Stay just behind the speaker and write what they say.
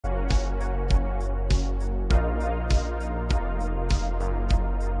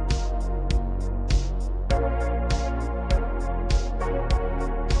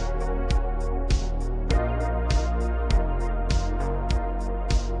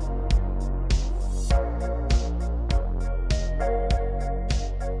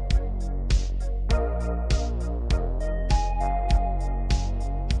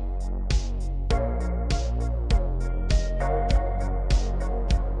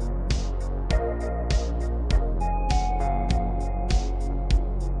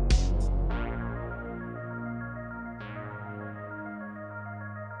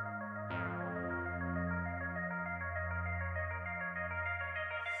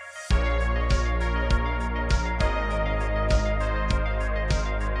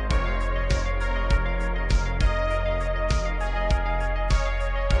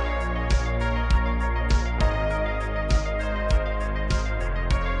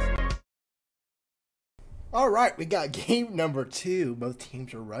All right, we got game number 2. Both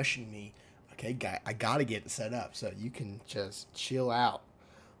teams are rushing me. Okay, guy, I gotta get it set up so you can just chill out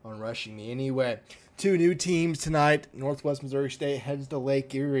on rushing me. Anyway, 2 new teams tonight. Northwest Missouri State heads to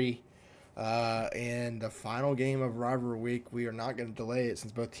Lake Erie. In the final game of Rivalry Week, we are not going to delay it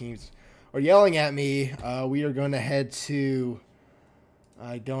since both teams are yelling at me. We are going to head to.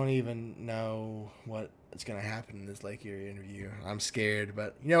 I don't even know what is going to happen in this Lake Erie interview. I'm scared,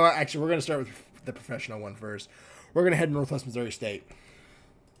 but you know what? Actually, we're going to start with the professional one first. We're going to head to Northwest Missouri State.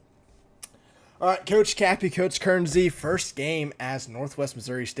 All right, Coach Cappy, Coach Kernsey, first game as Northwest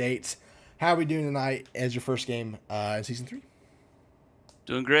Missouri State. How are we doing tonight as your first game in Season 3?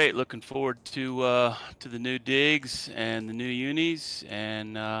 Doing great. Looking forward to the new digs and the new unis,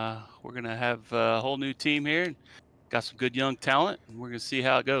 and we're gonna have a whole new team here. Got some good young talent, and we're gonna see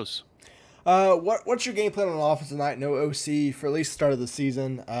how it goes. What's your game plan on offense tonight? No OC for at least the start of the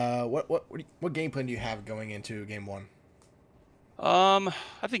season. What game plan do you have going into game 1?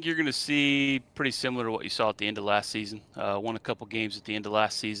 I think you're gonna see pretty similar to what you saw at the end of last season. Won a couple games at the end of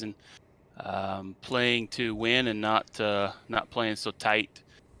last season. Playing to win and not playing so tight.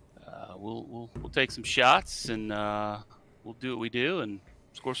 We'll take some shots and we'll do what we do and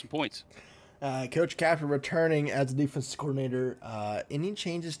score some points. Coach Capper returning as a defensive coordinator. Any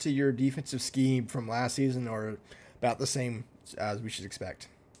changes to your defensive scheme from last season, or about the same as we should expect?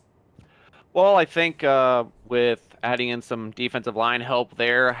 Well, I think with adding in some defensive line help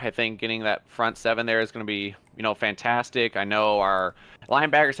there, I think getting that front 7 there is going to be, fantastic. I know our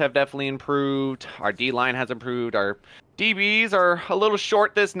linebackers have definitely improved. Our D-line has improved. Our DBs are a little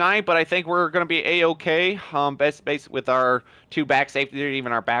short this night, but I think we're going to be A-okay. Best with our 2 back safeties,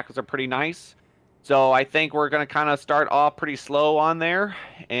 even our backers are pretty nice. So I think we're going to kind of start off pretty slow on there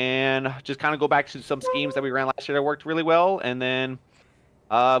and just kind of go back to some schemes that we ran last year that worked really well, and then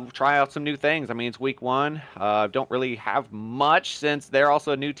try out some new things. I mean, it's week 1. Don't really have much since they're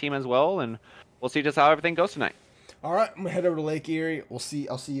also a new team as well, and we'll see just how everything goes tonight. All right, I'm gonna head over to Lake Erie. I'll see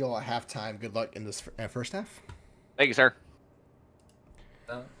you all at halftime. Good luck in this first half. Thank you, sir.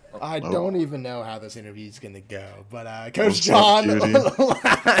 I don't even know how this interview is going to go, but Coach John,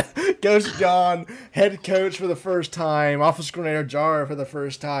 Coach John, head coach for the first time, offensive coordinator Jara for the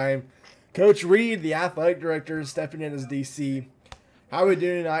first time, Coach Reed, the athletic director, stepping in as DC. How are we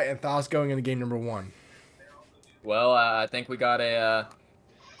doing tonight, and thoughts going into game number 1? Well, I think we got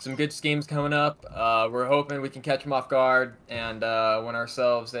some good schemes coming up. We're hoping we can catch them off guard and win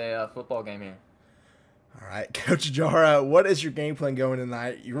ourselves a football game here. All right, Coach Jara, what is your game plan going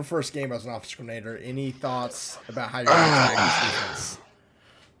tonight? Your first game as an offensive coordinator. Any thoughts about how you're going to attack this defense?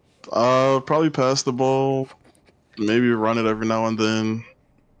 Probably pass the ball, maybe run it every now and then,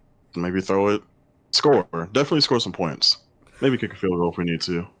 maybe throw it, score. Definitely score some points. Maybe kick a field goal if we need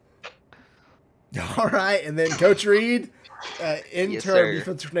to. All right, and then Coach Reed, interim Yes,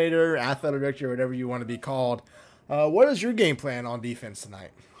 defensive coordinator, athletic director, whatever you want to be called. What is your game plan on defense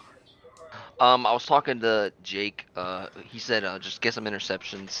tonight? I was talking to Jake. He said just get some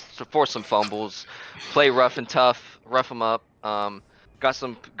interceptions, so force some fumbles, play rough and tough, rough them up. Got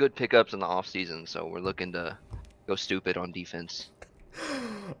some good pickups in the off season, so we're looking to go stupid on defense.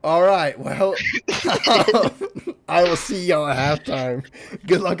 All right, well, I will see y'all at halftime.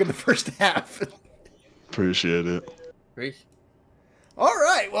 Good luck in the first half. Appreciate it. Preach. All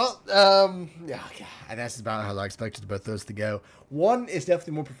right, well, yeah, that's about how I expected both those to go. One is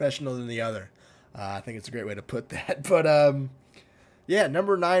definitely more professional than the other. I think it's a great way to put that. But, yeah,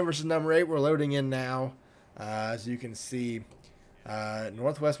 number 9 versus number 8, we're loading in now. As you can see,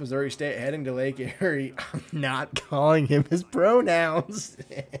 Northwest Missouri State heading to Lake Erie. I'm not calling him his pronouns.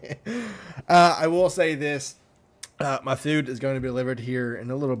 I will say this. My food is going to be delivered here in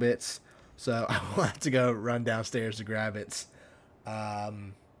a little bit, so I will have to go run downstairs to grab it.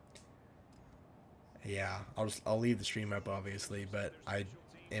 Yeah, I'll leave the stream up obviously, but I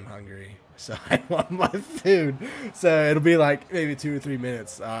am hungry, so I want my food. So it'll be like maybe 2 or 3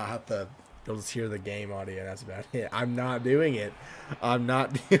 minutes. I'll have to. You'll just hear the game audio. That's about it. I'm not doing it. I'm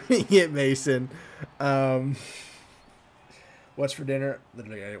not doing it, Mason. What's for dinner?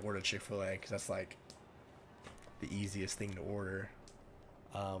 Literally, I ordered Chick-fil-A because that's like the easiest thing to order.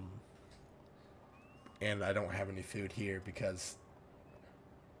 And I don't have any food here because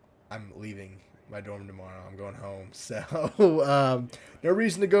I'm leaving my dorm tomorrow. I'm going home. So, no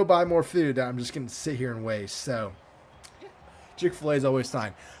reason to go buy more food. I'm just going to sit here and waste. So, Chick-fil-A is always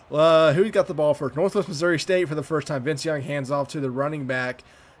fine. Who got the ball first? Northwest Missouri State for the first time. Vince Young hands off to the running back.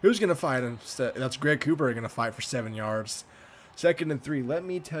 Who's going to fight him? That's Greg Cooper going to fight for 7 yards. 2nd and 3. Let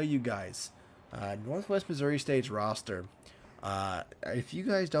me tell you guys, Northwest Missouri State's roster If you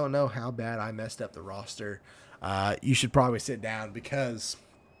guys don't know how bad I messed up the roster, you should probably sit down because,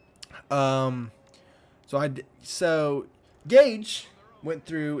 so Gage went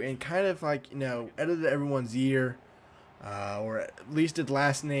through and kind of like, edited everyone's year, or at least did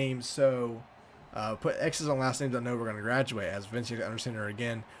last names. So, put X's on last names I know we're going to graduate as Vince under center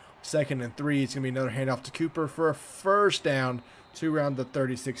again. 2nd and 3, it's going to be another handoff to Cooper for a first down to around the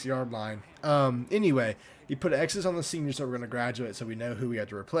 36-yard line. Anyway, he put X's on the seniors so we're going to graduate so we know who we had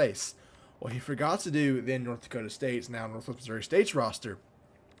to replace. Well, he forgot to do then North Dakota State's, now Northwest Missouri State's roster.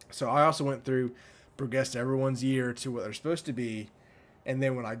 So I also went through, progressed everyone's year to what they're supposed to be. And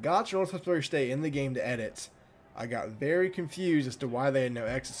then when I got to Northwest Missouri State in the game to edit, I got very confused as to why they had no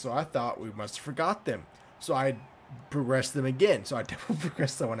X's. So I thought we must have forgot them. So I progressed them again. So I double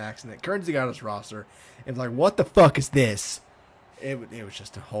progressed someone accident. Currency got his roster. And was like, what the fuck is this? It was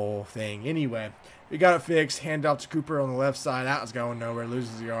just a whole thing. Anyway, we got it fixed. Handoff to Cooper on the left side. That was going nowhere.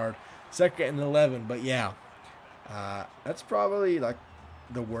 Loses a yard. 2nd and 11. But yeah, that's probably like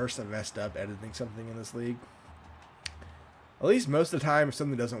the worst I messed up editing something in this league. At least most of the time, if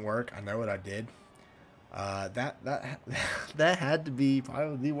something doesn't work, I know what I did. That had to be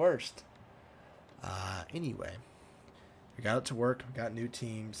probably the worst. Anyway, we got it to work. We got new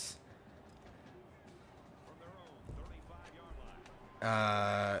teams.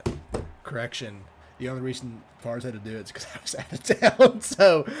 Correction. The only reason Pars had to do it is because I was out of town.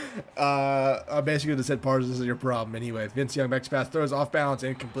 So, I basically just said, Pars, this is your problem. Anyway, Vince Young back to pass, throws off balance,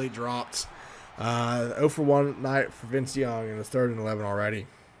 incomplete, dropped. 0 for 1 night for Vince Young, and it's 3rd and 11 already.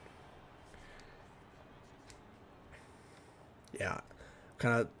 Yeah,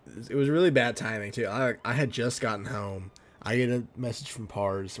 it was really bad timing, too. I had just gotten home. I get a message from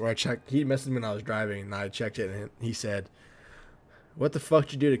Pars where he messaged me when I was driving, and I checked it, and he said, what the fuck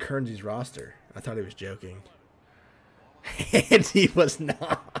did you do to Kearnsey's roster? I thought he was joking. And he was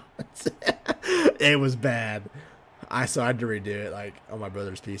not. It was bad. I had to redo it like on my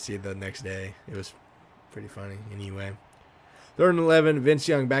brother's PC the next day. It was pretty funny. Anyway, 3rd and 11. Vince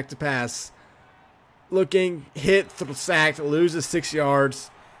Young back to pass. Looking, hit, sacked, loses 6 yards.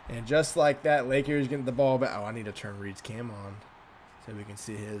 And just like that, Lake Erie's getting the ball back. Oh, I need to turn Reed's cam on so we can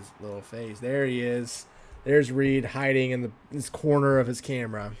see his little face. There he is. There's Reed hiding in this corner of his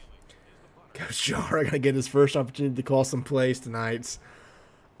camera. Coach Jara gonna get his first opportunity to call some plays tonight.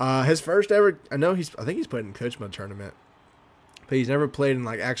 His first ever. I think he's played in coach mode tournament, but he's never played in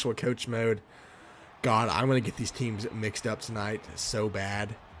like actual coach mode. God, I'm gonna get these teams mixed up tonight so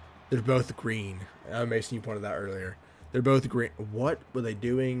bad. They're both green. Mason, you pointed that earlier. They're both green. What were they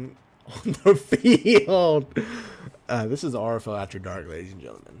doing on the field? This is RFL After Dark, ladies and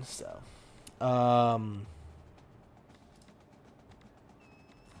gentlemen. So.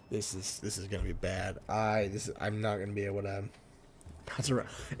 This is gonna be bad. I'm not gonna be able to.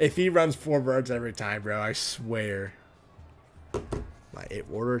 If he runs 4 birds every time, bro, I swear. My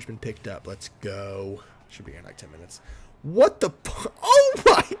order's been picked up. Let's go. Should be here in like 10 minutes. What the? Oh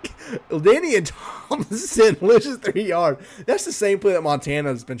my! Danny and Thomason loses 3 yards. That's the same play that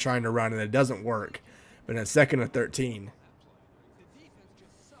Montana's been trying to run, and it doesn't work. But in 2nd and 13.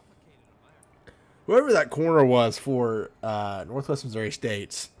 Whoever that corner was for Northwest Missouri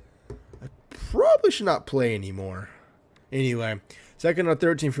State's, I probably should not play anymore. Anyway, 2nd and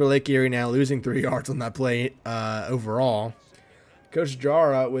 13 for Lake Erie now, losing 3 yards on that play overall. Coach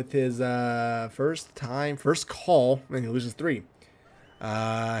Jara with his first call, and he loses 3.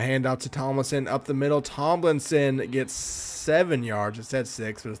 Handout to Tomlinson up the middle. Tomlinson gets 7 yards. It said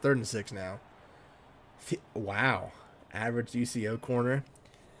 6, but it's 3rd and 6 now. Wow. Average UCO corner.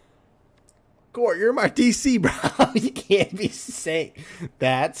 Court, you're my DC, bro. You can't be saying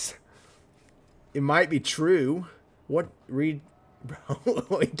that. It might be true. What? Reed? Bro,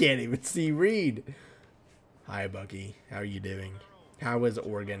 we can't even see Reed. Hi, Bucky. How are you doing? How is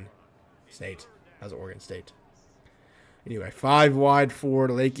Oregon State? How's Oregon State? Anyway, 5 wide for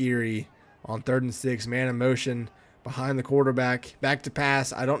Lake Erie on 3rd and 6. Man in motion behind the quarterback. Back to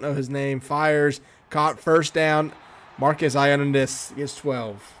pass. I don't know his name. Fires. Caught, first down. Marcus Ioannidis gets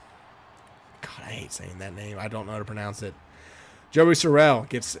 12. God, I hate saying that name. I don't know how to pronounce it. Joey Sorrell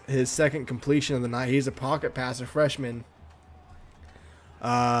gets his 2nd completion of the night. He's a pocket passer, freshman.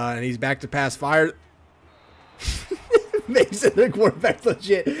 And he's back to pass. Fire. Mason, the quarterback,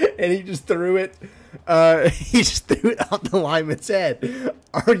 legit, and he just threw it. He just threw it off the lineman's head.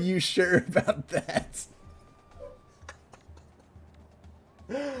 Are you sure about that?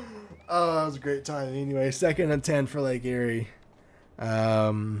 Oh, that was a great time. Anyway, 2nd and 10 for Lake Erie.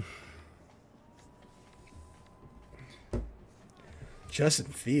 Justin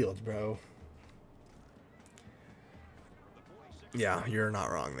Fields, bro. Yeah, you're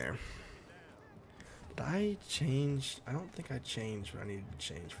not wrong there. Did I change? I don't think I changed what I needed to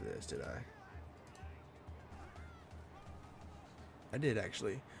change for this, did I? I did,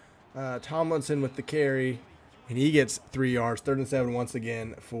 actually. Tomlinson with the carry, and he gets 3 yards. 3rd and 7 once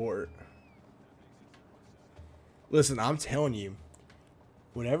again for... Listen, I'm telling you,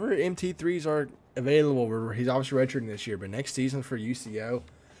 whenever MT3s are available, he's obviously redshirting this year, but next season for UCO,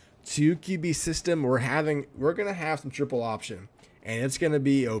 2 QB system, we're going to have some triple option, and it's going to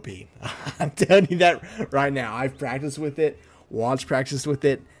be OP. I'm telling you that right now. I've practiced with it, watched practice with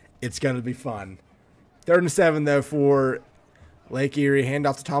it. It's going to be fun. 3rd and 7, though, for Lake Erie.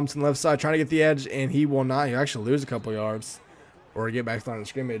 Handoff to Thompson left side, trying to get the edge, and he will not. He'll actually lose a couple yards or get back to the line of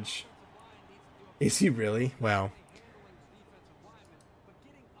scrimmage. Is he really? Wow.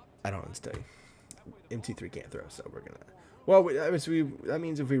 I don't know what to tell you. MT3 can't throw, so we're going to... Well, that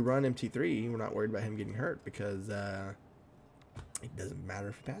means if we run MT3, we're not worried about him getting hurt because it doesn't matter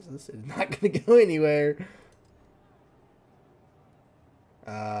if he passes. It's not going to go anywhere.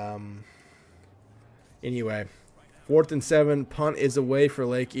 Anyway, 4th and 7. Punt is away for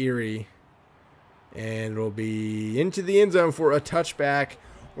Lake Erie. And it'll be into the end zone for a touchback.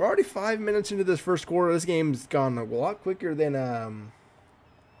 We're already 5 minutes into this first quarter. This game's gone a lot quicker than...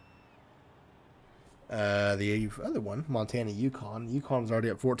 the other one, Montana UConn. UConn's already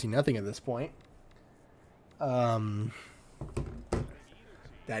up 14-0 at this point.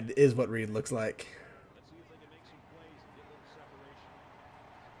 That is what Reed looks like.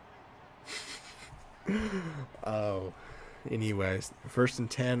 Oh, anyways, 1st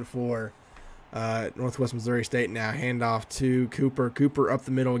and 10 for Northwest Missouri State now. Handoff to Cooper. Cooper up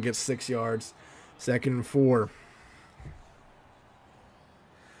the middle and gets 6 yards. 2nd and 4.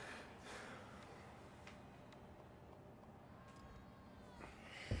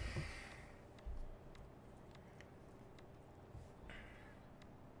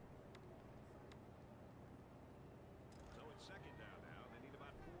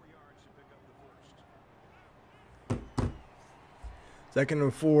 Second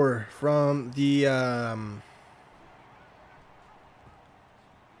and 4 from the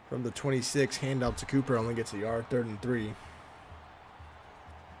 26. Handoff to Cooper, only gets a yard. 3rd and 3.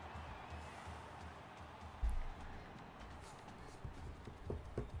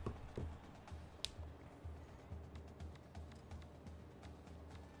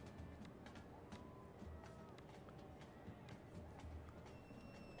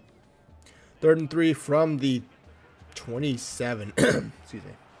 Third and 3 from the 27. Excuse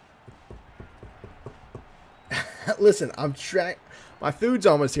me. Listen, my food's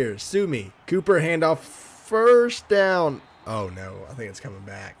almost here. Sue me. Cooper handoff, 1st down. Oh no, I think it's coming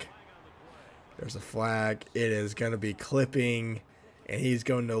back. There's a flag. It is going to be clipping, and he's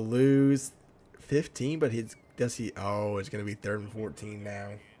going to lose 15. But Oh, it's going to be 3rd and 14 now.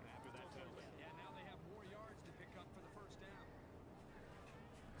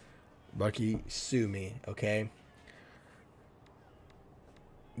 Bucky, sue me, okay?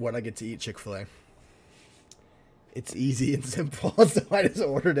 What I get to eat Chick-fil-A. It's easy and simple, so I just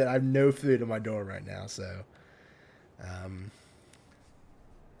ordered it. I have no food in my door right now, so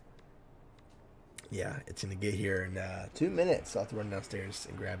yeah, it's gonna get here in 2 minutes. I'll have to run downstairs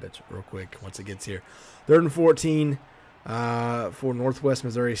and grab it real quick once it gets here. 3rd and 14 for Northwest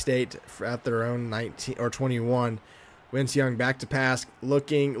Missouri State at their own 19 or 21. Vince Young back to pass,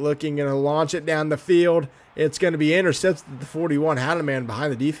 looking, gonna launch it down the field. It's going to be intercepted at the 41. Hanneman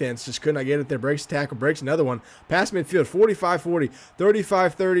behind the defense. Just could not get it there. Breaks the tackle. Breaks another one. Pass midfield. 45-40.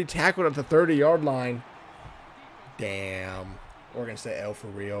 35-30. Tackled at the 30-yard line. Damn. We're going to say L for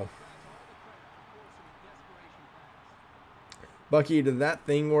real. Bucky, did that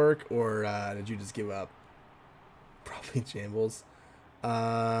thing work, or did you just give up? Probably shambles.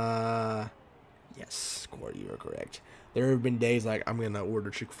 Yes, Score, you are correct. There have been days like I'm going to order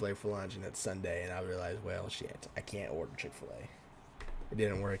Chick-fil-A for lunch, and it's Sunday, and I realize, well, shit, I can't order Chick-fil-A. It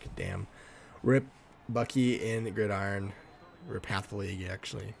didn't work, damn. Rip Bucky in the gridiron. Rip half the league,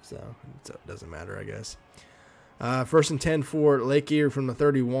 actually, so it doesn't matter, I guess. 1st and 10 for Lake Erie from the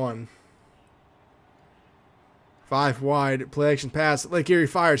 31. 5 wide, play action pass. Lake Erie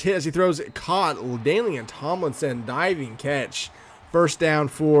fires, hit as he throws it. Caught. Dalian Tomlinson, diving catch. 1st down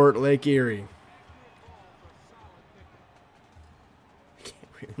for Lake Erie.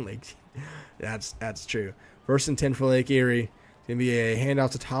 That's true. 1st and 10 for Lake Erie. It's going to be a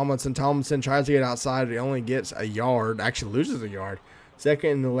handoff to Tomlinson. Tomlinson tries to get outside. He only gets a yard. Actually loses a yard.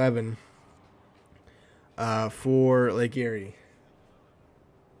 2nd and 11 for Lake Erie.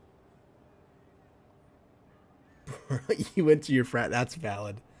 You went to your frat. That's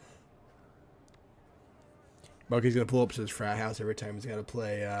valid. Bucky's gonna pull up to his frat house every time he's gotta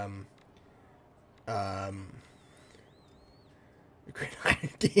play gridiron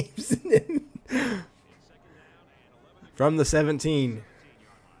games. From the 17.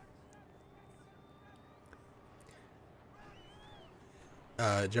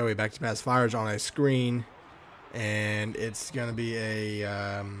 Joey back to pass fires on a screen, and it's gonna be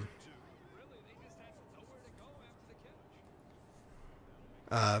a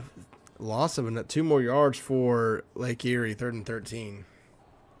loss of 2 more yards for Lake Erie, 3rd and 13.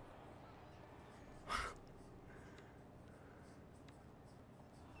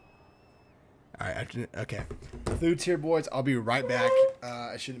 All right, okay. Food's here, boys. I'll be right back.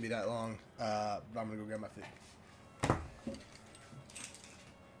 It shouldn't be that long. But I'm gonna go grab my food.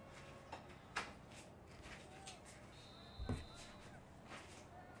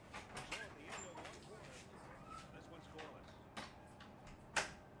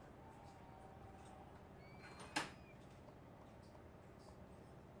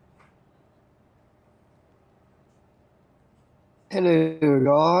 Hello,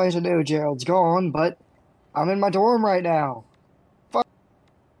 guys. I know Gerald's gone, but I'm in my dorm right now.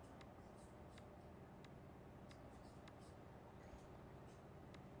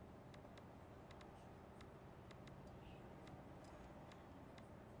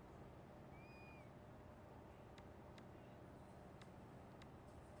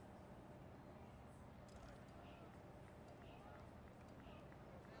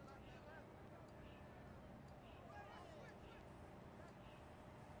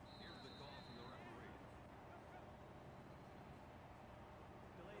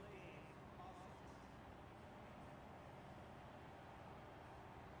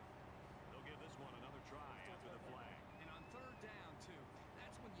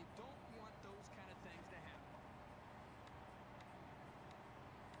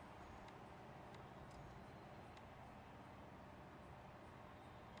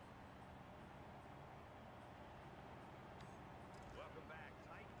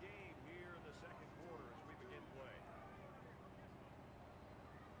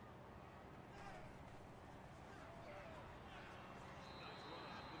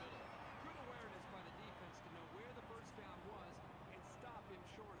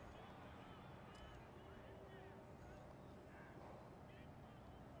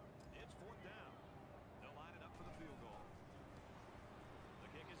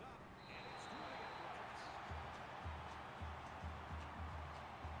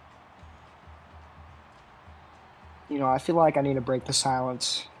 You know, I feel like I need to break the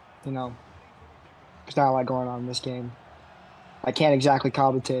silence, you know. There's not a lot going on in this game. I can't exactly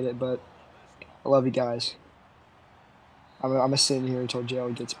commentate it, but I love you guys. I'm gonna sit here until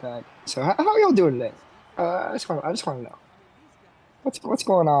Gerald gets back. So how are y'all doing today? I just want to know what's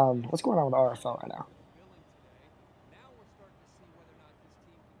going on. What's going on with RFL right now?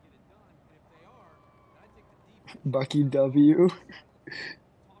 Bucky W.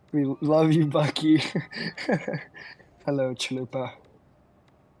 We love you, Bucky. Hello, Chalupa.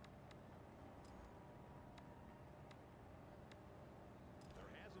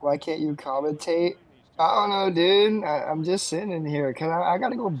 Why can't you commentate? I don't know, dude. I'm just sitting in here because I got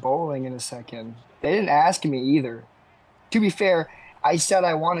to go bowling in a second. They didn't ask me either. To be fair, I said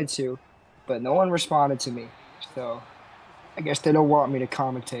I wanted to, but no one responded to me. So I guess they don't want me to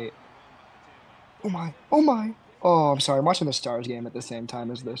commentate. Oh my. Oh my. Oh, I'm sorry. I'm watching the Stars game at the same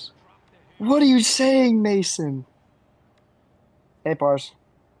time as this. What are you saying, Mason? Hey, Pars.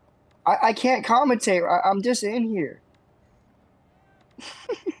 I can't commentate. I'm just in here.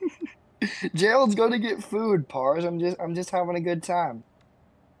 Gerald's going to get food, Pars. I'm just having a good time.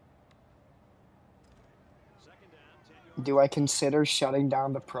 Do I consider shutting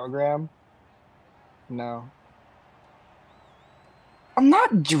down the program? No. I'm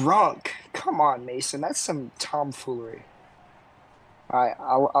not drunk. Come on, Mason. That's some tomfoolery. All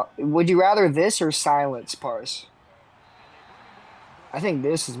right. Would you rather this or silence, Pars? I think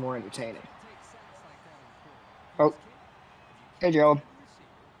this is more entertaining. Oh. Hey, Gerald.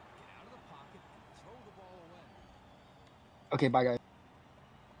 Okay, bye, guys.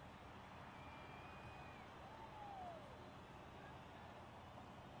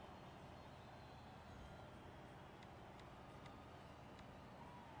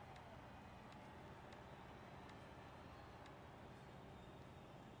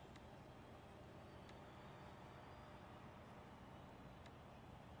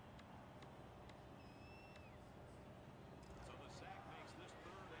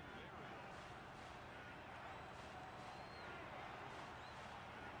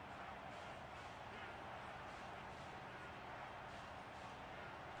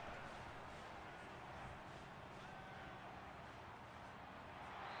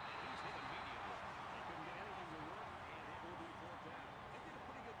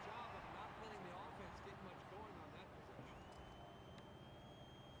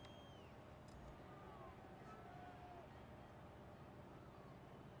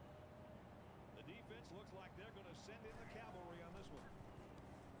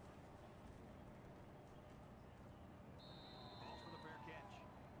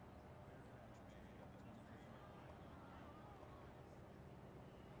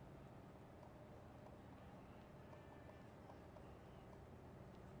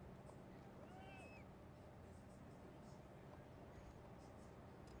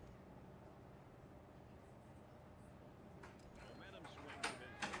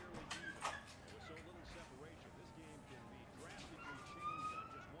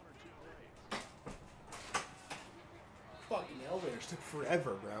 Fucking elevators took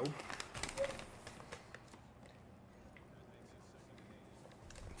forever, bro.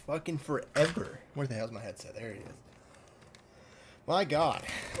 Fucking forever. Where the hell's my headset? There it is. My God.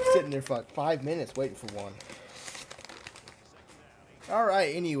 Sitting there for like 5 minutes waiting for one.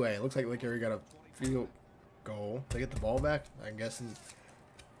 Alright, anyway. Looks like Erie got a field goal. They get the ball back? I'm guessing.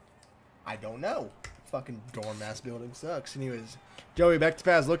 I don't know. Fucking dorm ass building sucks. Anyways, Joey back to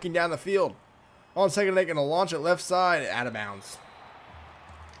pass, looking down the field. On second, they're going to launch it left side, out of bounds.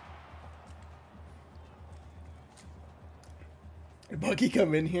 Did Bucky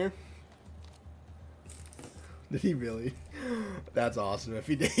come in here? Did he really? That's awesome if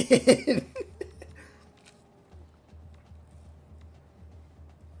he did.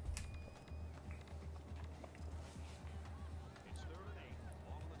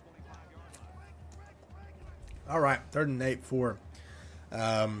 All right, 3rd and 8 for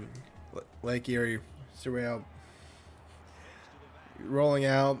Lake Erie. Surreal rolling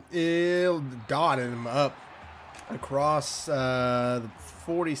out. Dotting him up across the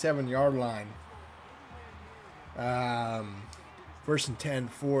 47-yard line. 1st and 10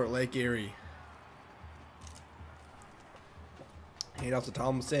 for Lake Erie. Hand off to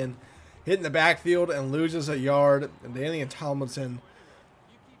Tomlinson. Hitting the backfield and loses a yard. And Daniel Tomlinson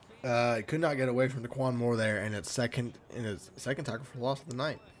could not get away from Daquan Moore there, and it's second tackle for loss of the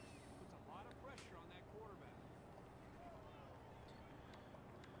night.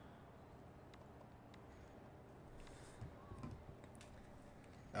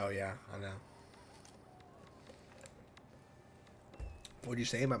 Oh yeah, I know. What'd you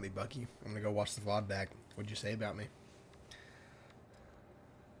say about me, Bucky? I'm gonna go watch the VOD back. What'd you say about me?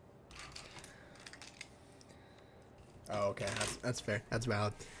 Oh, okay, that's fair. That's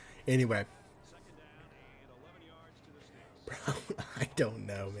valid. Anyway. Bro, I don't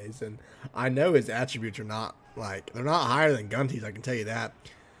know, Mason. I know his attributes are not, like, they're not higher than Gunty's, I can tell you that.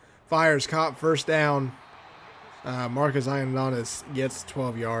 Fires, caught, 1st down. Marcus Ioannidis gets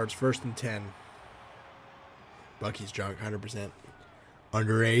 12 yards, 1st and 10. Bucky's drunk, 100%.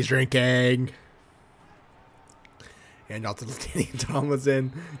 Underage drinking. And off to Daniel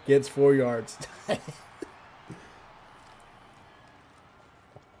Tomlinson, gets 4 yards.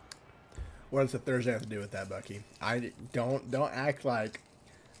 What does a Thursday have to do with that, Bucky? I don't act like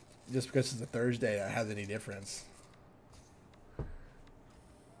just because it's a Thursday that has any difference.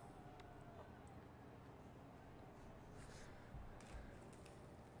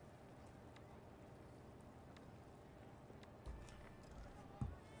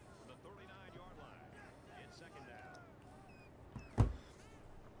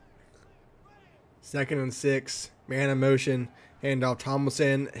 Second and 6, man in motion, handoff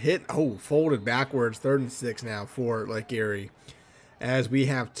Tomlinson, folded backwards, 3rd and 6 now for Lake Erie, as we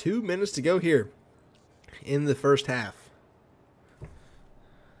have 2 minutes to go here in the first half.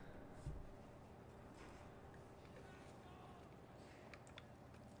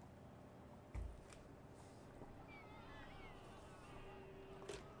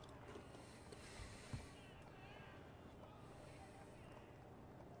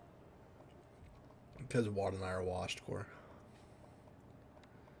 Because Ward and I are washed, Core.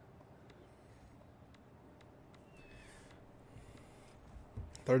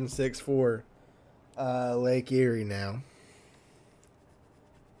 Third and 6 for Lake Erie now.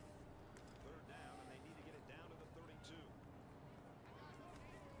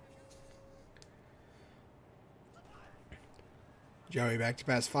 Joey back to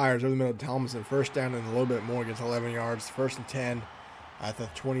pass, fires over the middle of Tomlinson. 1st down and a little bit more, gets 11 yards. 1st and 10 at the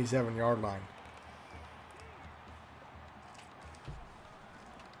 27-yard line.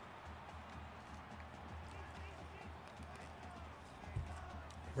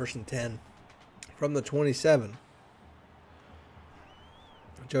 First and 10 from the 27.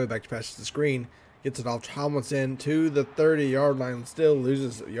 Joey back to pass the screen. Gets it off Tomlinson to the 30-yard line. Still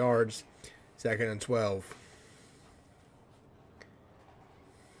loses yards. 2nd and 12.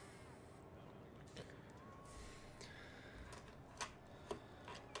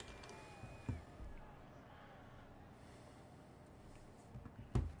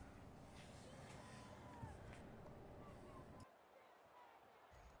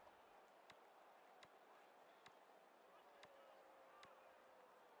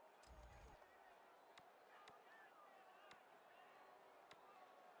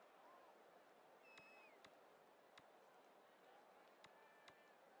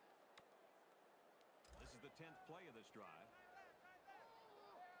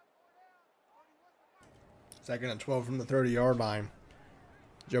 Second and 12 from the 30-yard line.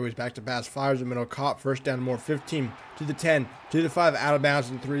 Joey's back to pass, fires the middle, caught, first down more, 15 to the 10, to the 5, out of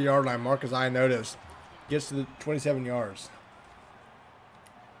bounds at the 3-yard line. Marcus I noticed. Gets to the 27 yards.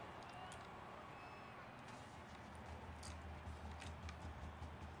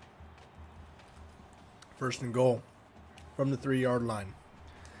 First and goal from the 3-yard line.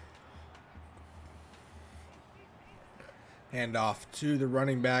 Hand off to the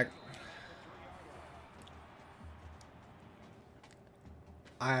running back.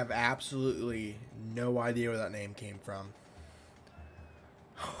 I have absolutely no idea where that name came from.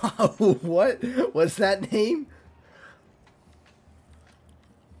 What? What's that name?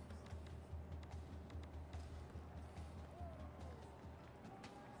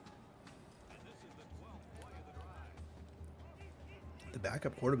 The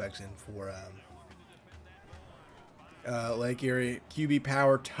backup quarterback's in for Lake Erie. QB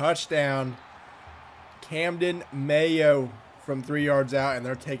power touchdown. Camden Mayo from 3 yards out, and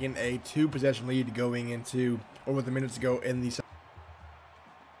they're taking a 2-possession lead going into, or with a minute to go in the.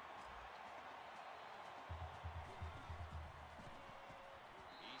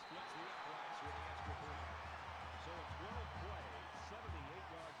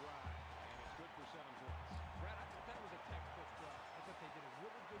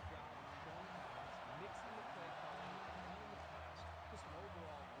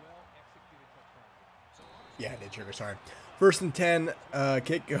 Yeah, I did trigger. Sorry. First and 10.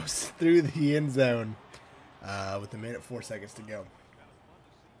 Kick goes through the end zone with a minute 4 seconds to go.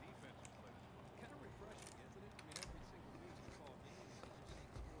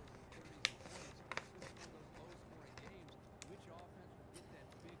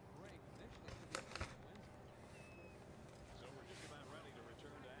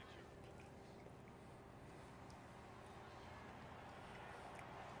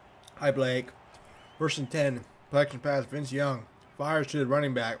 Hi, Blake. First and 10. Collection pass. Vince Young fires to the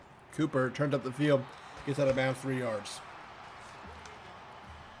running back. Cooper turns up the field. Gets out of bounds 3 yards.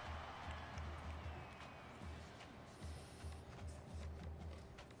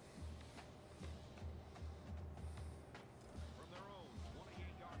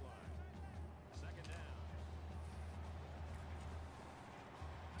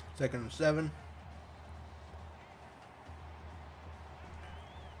 Second and 7.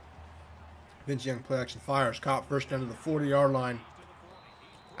 Vince Young play action fires. Caught first down to the 40-yard line.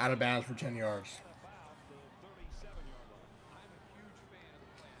 Out of bounds for 10 yards.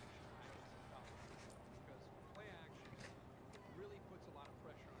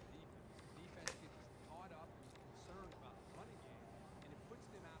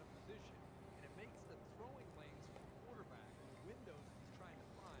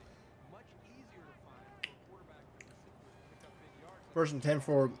 First and 10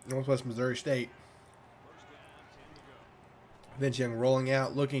 for Northwest Missouri State. Vince Young rolling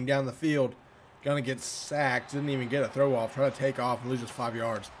out, looking down the field. Gonna get sacked. Didn't even get a throw off. Trying to take off and loses 5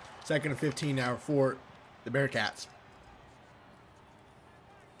 yards. Second and 15 now for the Bearcats.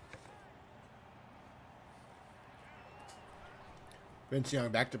 Vince Young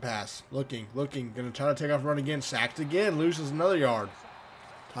back to pass. Looking. Gonna try to take off and run again. Sacked again. Loses another yard.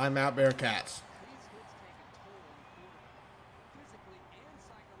 Timeout Bearcats.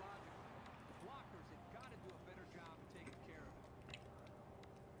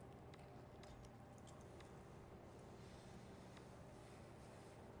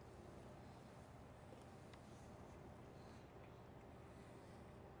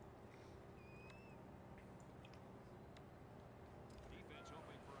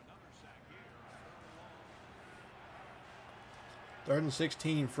 Third and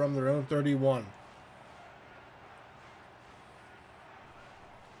 16 from their own 31.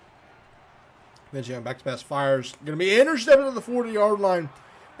 Vince Young back to pass fires. Going to be intercepted at the 40-yard line.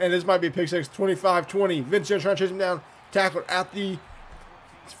 And this might be a pick six. 25-20. Vince Young trying to chase him down. Tackled at the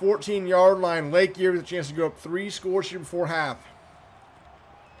 14-yard line. Lake Erie with a chance to go up 3 scores here before half.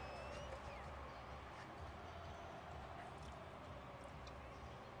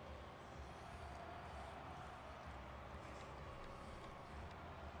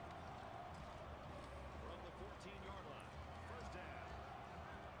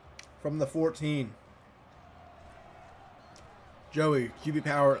 From the 14. Joey, QB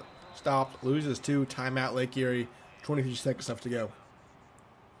power, stopped, loses 2, timeout Lake Erie, 23 seconds left to go.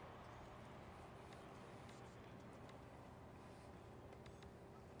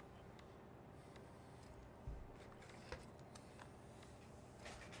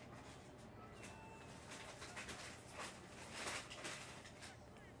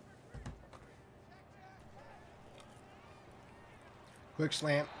 Quick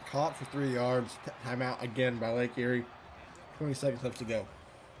slant, caught for 3 yards. Timeout again by Lake Erie. 20 seconds left to go.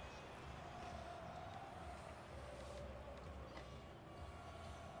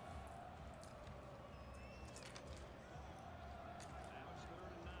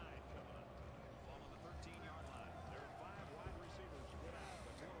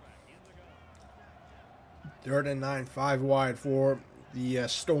 Third and 9, 5 wide for the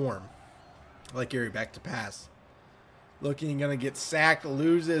Storm. Lake Erie back to pass. Looking, going to get sacked,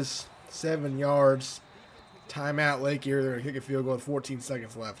 loses 7 yards. Timeout, Lake Erie. They're going to kick a field goal with 14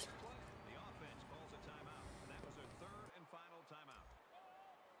 seconds left.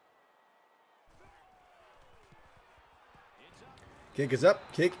 Kick is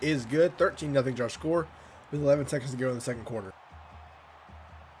up. Kick is good. 13-0 is our score with 11 seconds to go in the second quarter.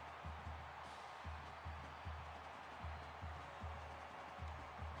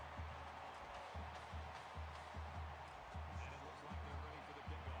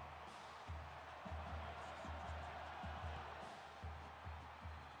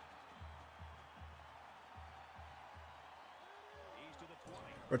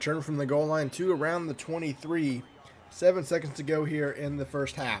 Return from the goal line to around the 23. 7 seconds to go here in the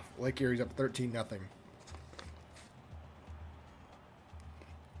first half. Lake Erie's up 13-0.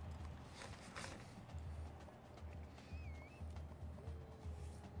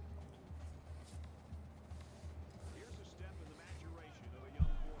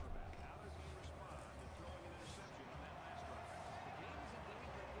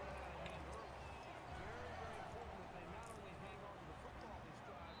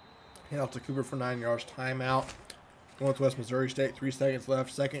 Hand off to Cooper for 9 yards. Timeout. Northwest Missouri State. 3 seconds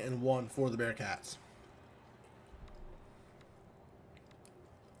left. 2nd and 1 for the Bearcats.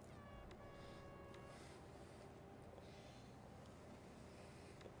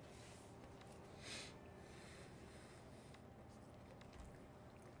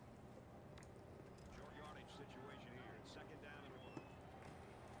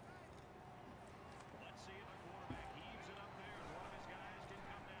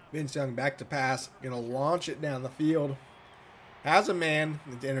 Vince Young back to pass. Going to launch it down the field. Has a man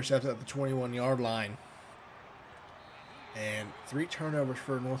to intercept at the 21-yard line. And 3 turnovers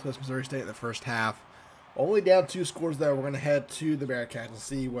for Northwest Missouri State in the first half. Only down 2 scores, though. We're going to head to the Bearcats and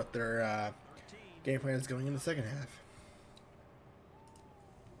see what their game plan is going in the second half.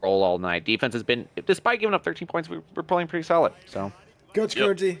 Roll all night. Defense has been, despite giving up 13 points, we're playing pretty solid. So, Coach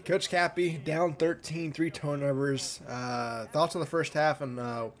Curdy, Coach Cappy, down 13, 3 turnovers. Thoughts on the first half, and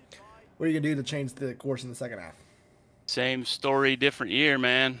what are you going to do to change the course in the second half? Same story, different year,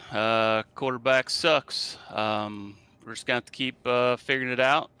 man. Quarterback sucks. We're just going to have to keep figuring it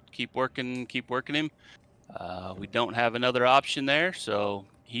out, keep working him. We don't have another option there, so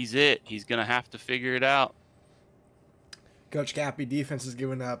he's it. He's going to have to figure it out. Coach Cappy, defense has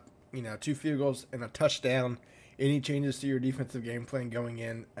given up, 2 field goals and a touchdown. Any changes to your defensive game plan going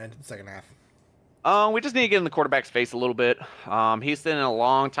into the second half? We just need to get in the quarterback's face a little bit. He's sitting a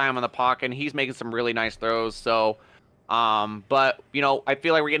long time in the pocket, and he's making some really nice throws. So, but I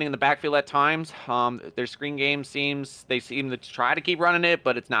feel like we're getting in the backfield at times. Their screen game seem to try to keep running it,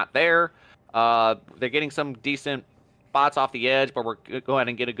 but it's not there. They're getting some decent spots off the edge, but we're go ahead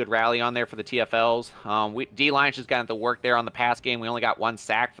and get a good rally on there for the TFLs. D-line just got to work there on the pass game. We only got 1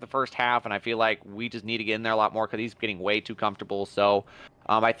 sack for the first half, and I feel like we just need to get in there a lot more because he's getting way too comfortable. So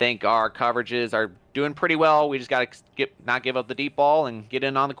I think our coverages are doing pretty well. We just got to not give up the deep ball and get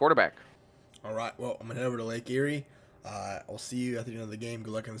in on the quarterback. All right, well, I'm going to head over to Lake Erie. I'll see you at the end of the game.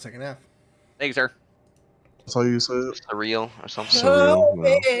 Good luck in the second half. Thank you, sir. That's how you say it? Surreal or something. Surreal.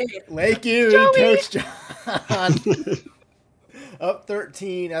 Lake Erie, Coach John. Up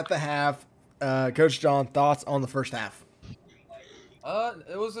 13 at the half. Coach John, thoughts on the first half?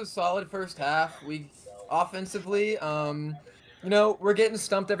 It was a solid first half. We offensively, we're getting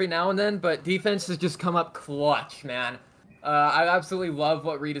stumped every now and then, but defense has just come up clutch, man. I absolutely love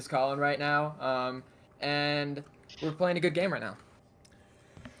what Reed is calling right now, and we're playing a good game right now.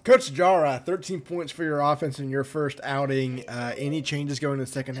 Coach Jara, 13 points for your offense in your first outing. Any changes going to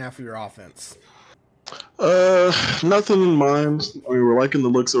the second half of your offense? Nothing in mind. I mean, we're liking the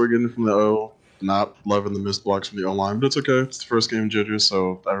looks that we're getting from the O. Not loving the missed blocks from the O-line, but it's okay. It's the first game jitters,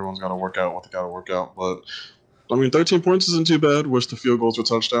 so everyone's got to work out what they got to work out. But, 13 points isn't too bad. Wish the field goals were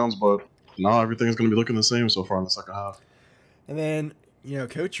touchdowns, but now everything's going to be looking the same so far in the second half. And then,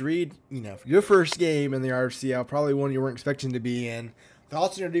 Coach Reed, your first game in the RFCL, probably one you weren't expecting to be in.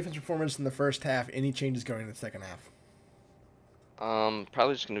 Thoughts on your defense performance in the first half? Any changes going into the second half?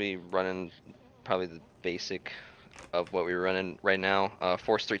 Probably just going to be running probably the basic of what we were running right now.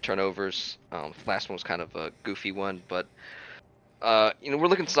 Forced 3 turnovers. Last one was kind of a goofy one, but we're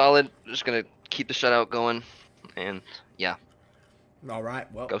looking solid. Just gonna keep the shutout going, and yeah, All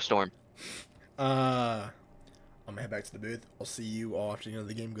right. Well, go Storm. I'm gonna head back to the booth. I'll see you all after the end of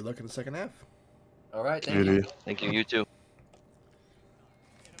the game. Good luck in the second half. All right, thank you. Thank you. You too.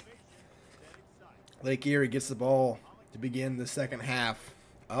 Lake Erie gets the ball to begin the second half.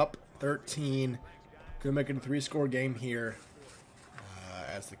 Up 13. Could make it a 3-score game here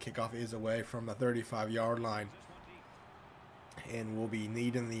as the kickoff is away from the 35-yard line. And will be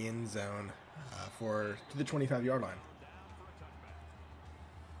needing the end zone to the 25-yard line.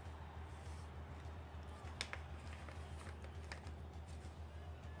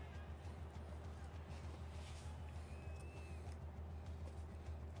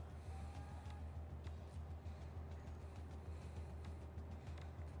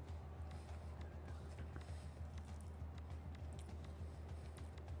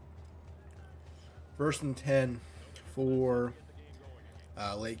 First and 10 for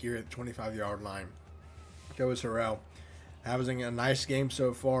Lake Erie at the 25-yard line. Joey Sorrell having a nice game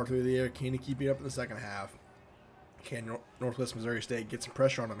so far through the air. Can he keep it up in the second half? Can Northwest Missouri State get some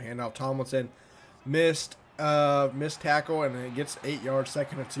pressure on him? Handoff Tomlinson missed tackle, and it gets 8 yards,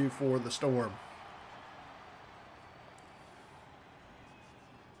 2nd and 2 for the Storm.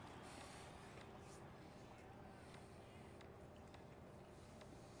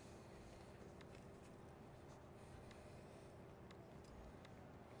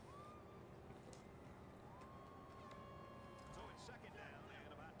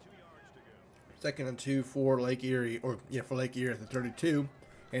 Second and 2 for Lake Erie, for Lake Erie at the 32.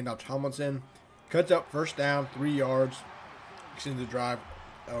 And now Tomlinson cuts up first down, 3 yards. Extends the drive.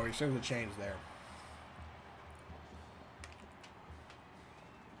 Oh, he extends the chains there.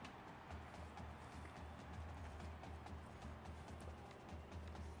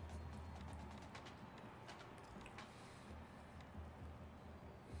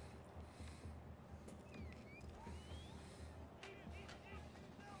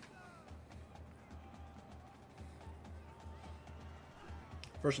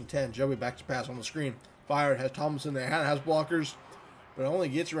 First and 10. Joey back to pass on the screen. Fired. Has Tomlinson there. Has blockers. But only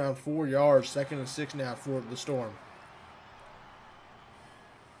gets around 4 yards. 2nd and 6 now for the Storm.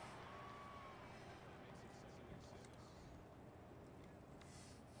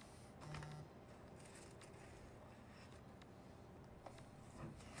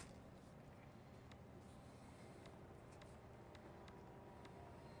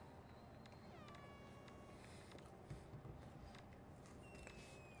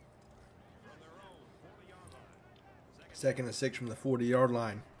 Second and 6 from the 40-yard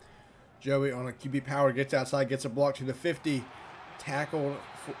line. Joey on a QB power gets outside, gets a block to the 50. Tackle,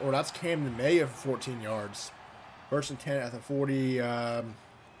 or that's Camden Mayo for 14 yards. First and 10 at the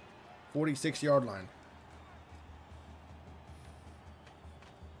 46-yard line.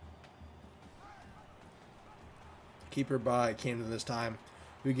 Keeper by Camden this time,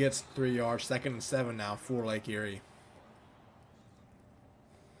 who gets 3 yards. 2nd and 7 now for Lake Erie.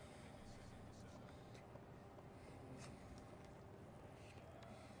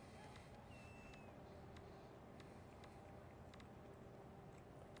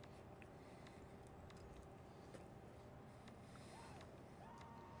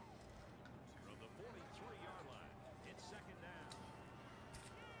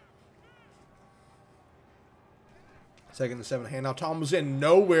 Second and 7 handoff. Tomlinson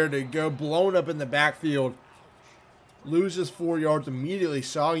nowhere to go. Blown up in the backfield. Loses 4 yards immediately.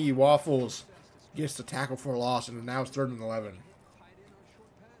 Soggy Waffles gets the tackle for a loss, and now it's 3rd and 11.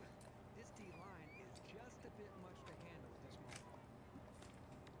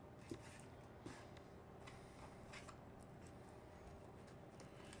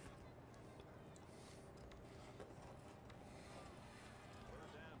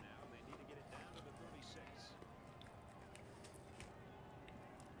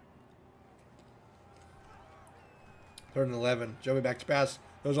 Third and 11. Joey back to pass.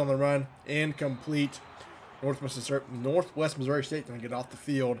 Goes on the run. Incomplete. Northwest Missouri State going to get off the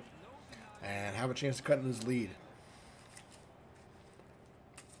field and have a chance to cut in his lead.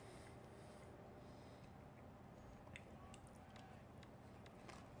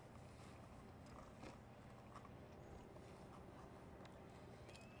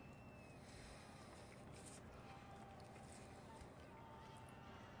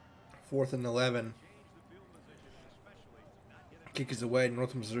 Fourth and 11. Kick is away.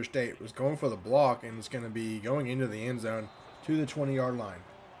 Northwest Missouri State was going for the block, and it's going to be going into the end zone to the 20-yard line.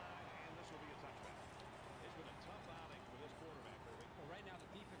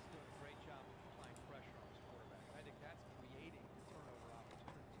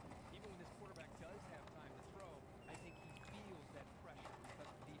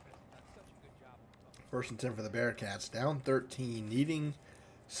 First and 10 for the Bearcats. Down 13, needing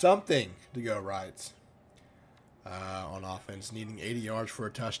something to go right on offense. Needing 80 yards for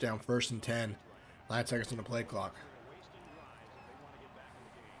a touchdown. First and 10. 9 seconds on the play clock.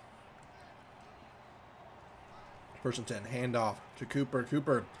 First and 10. Handoff to Cooper.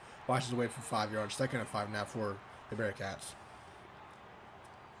 Cooper washes away for 5 yards. Second and 5 now for the Bearcats.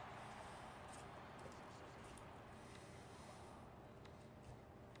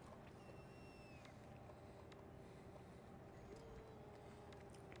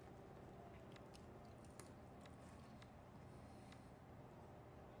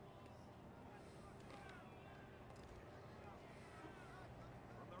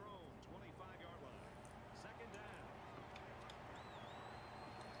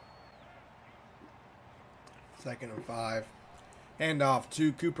 Second and 5. Handoff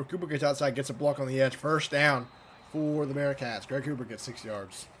to Cooper. Cooper gets outside, gets a block on the edge. First down for the Bearcats. Greg Cooper gets 6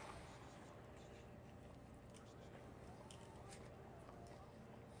 yards.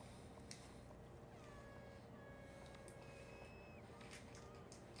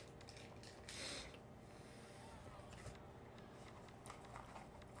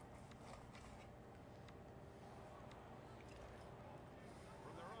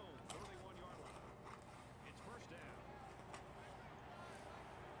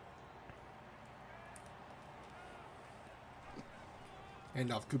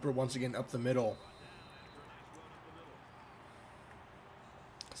 Handoff. Cooper once again up the middle.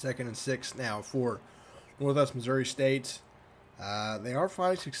 Second and 6 now for Northwest Missouri State. They are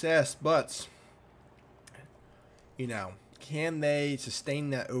finding success, but, you know, can they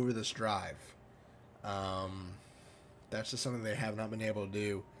sustain that over this drive? That's just something they have not been able to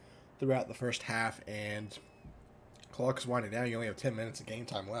do throughout the first half, and clock is winding down. You only have 10 minutes of game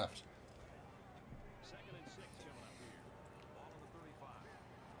time left.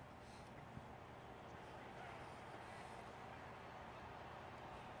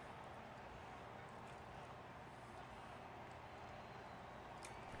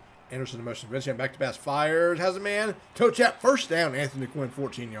 Anderson in motion. Redstone back to pass. Fires. Has a man. Toe tap. First down. Anthony Quinn,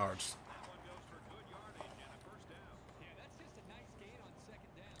 14 yards.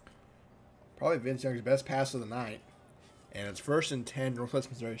 Probably Vince Young's best pass of the night. And it's first and 10, Northwest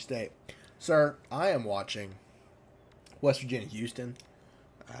Missouri State. Sir, I am watching West Virginia, Houston.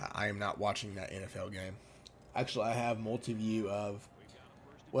 I am not watching that NFL game. Actually, I have multi-view of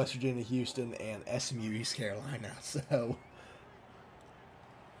West Virginia, Houston, and SMU, East Carolina. So,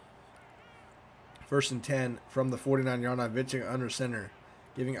 first and 10 from the 49-yard line. Vince Young under center,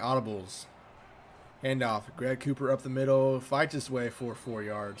 giving audibles. Handoff. Greg Cooper up the middle. Fights his way for 4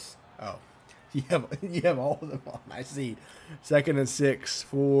 yards. Oh. You have all of them on. I see. Second and 6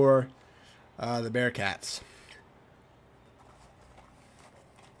 for the Bearcats.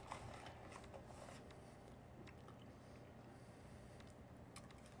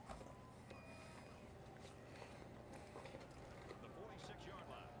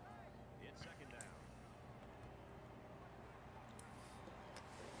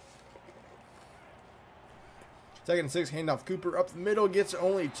 Second and 6, handoff. Cooper up the middle, gets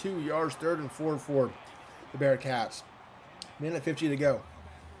only 2 yards. Third and 4 for the Bearcats. Minute 50 to go.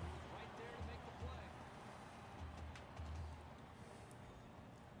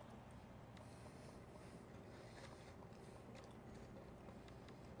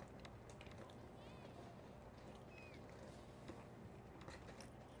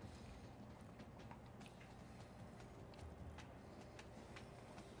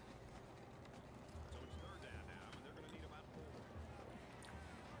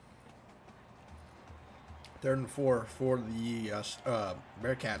 Third and 4 for the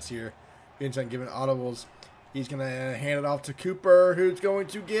Bearcats here. Vincent giving audibles. He's going to hand it off to Cooper, who's going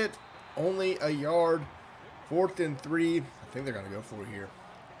to get only a yard. Fourth and 3. I think they're going to go for it here.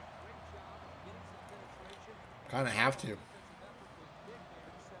 Kind of have to.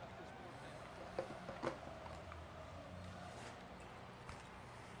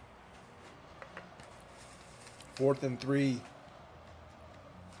 Fourth and 3.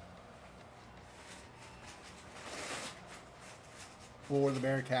 For the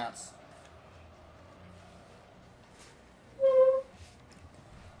Bearcats.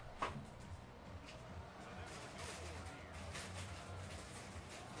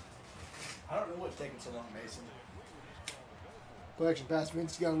 I don't know what's taking so long, Mason. Collection pass,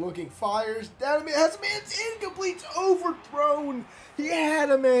 Vince Young looking, fires, down a man, has a man, it's incomplete, it's overthrown. He had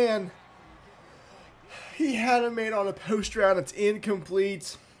a man. He had a man on a post route, it's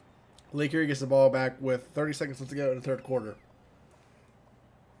incomplete. Lake Erie gets the ball back with 30 seconds left to go in the third quarter.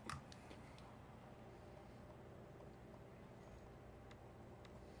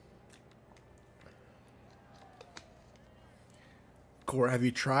 Core, have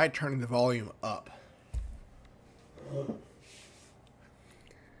you tried turning the volume up?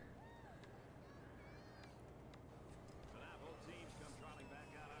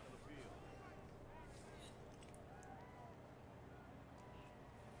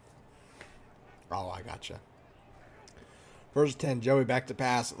 Oh, I gotcha. First 10, Joey back to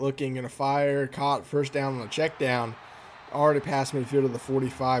pass, looking in a fire, caught, first down on a check down. Already past midfield of the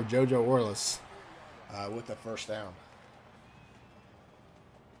 45, JoJo Orlis with the first down.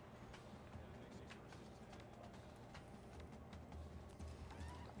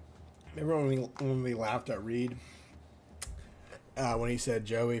 Remember when we laughed at Reed when he said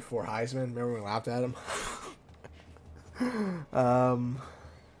Joey for Heisman? Remember when we laughed at him?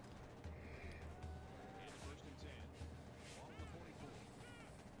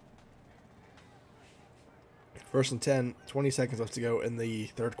 First and 10, 20 seconds left to go in the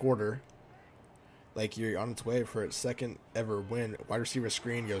third quarter. Lake Erie on its way for its second ever win. Wide receiver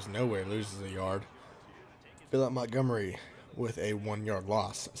screen goes nowhere, loses a yard. Philip Montgomery with a 1-yard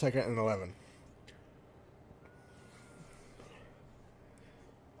loss. Second and 11.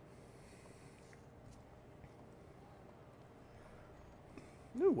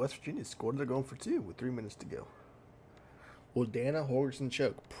 Ooh, West Virginia scored. They're going for 2 with 3 minutes to go. Will Dana Holgerson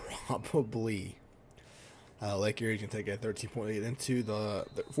choke? Probably. Lake Erie can take a 13-point lead into the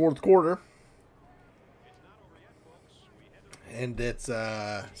fourth quarter. And it's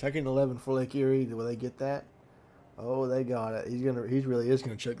second and 11 for Lake Erie. Will they get that? Oh, they got it. He really is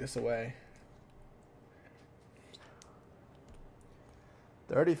gonna choke this away.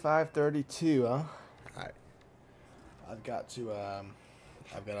 35-32, huh? All right. I've got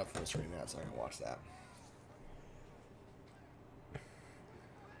up full screen now, so I can watch that.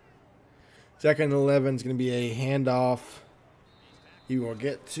 Second and 11 is going to be a handoff. He will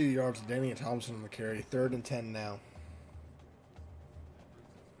get 2 yards to Danny Thompson on the carry. Third and 10 now.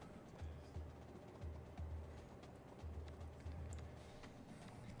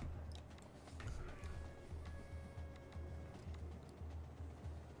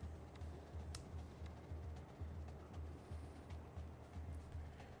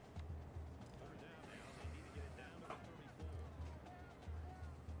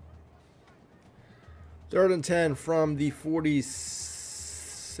 Third and 10 from the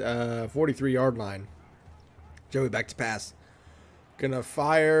 43-yard line. Joey back to pass. Gonna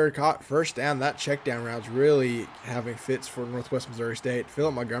fire, caught, first down. That check down route's really having fits for Northwest Missouri State.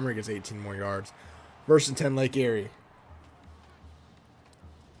 Philip Montgomery gets 18 more yards. First and 10, Lake Erie.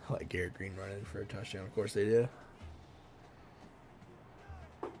 I like Garrett Green running for a touchdown. Of course they do.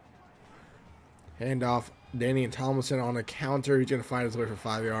 Handoff. Danny and Tomlinson on a counter. He's gonna find his way for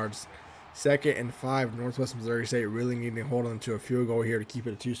 5 yards. Second and 5, Northwest Missouri State really needing to hold on to a field goal here to keep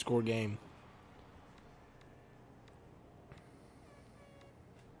it a 2-score game.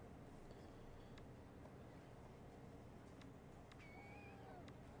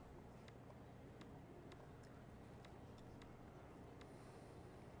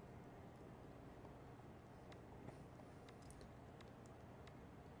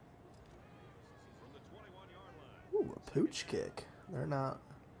 Ooh, a pooch kick. They're not.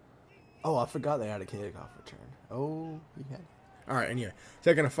 Oh, I forgot they had a kickoff return. Oh, he had. All right, anyway.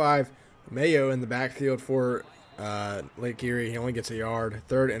 Second and 5. Mayo in the backfield for Lake Erie. He only gets a yard.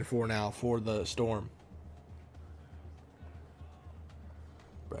 Third and 4 now for the Storm.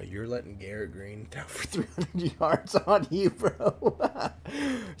 Bro, you're letting Garrett Green throw for 300 yards on you, bro.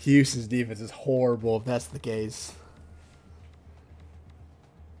 Houston's defense is horrible if that's the case.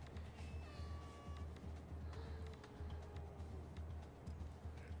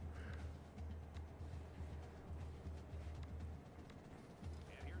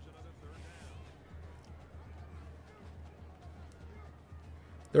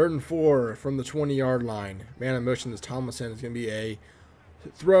 Third and 4 from the 20-yard line. Man in motion is Tomlinson. It's going to be a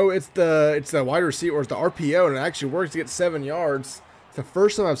throw. It's the wide receiver, or it's the RPO, and it actually works to get 7 yards. It's the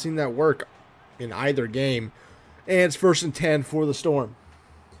first time I've seen that work in either game. And it's first and 10 for the Storm.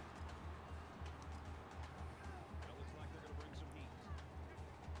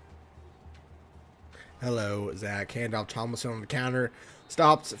 Hello, Zach. Handoff Tomlinson on the counter.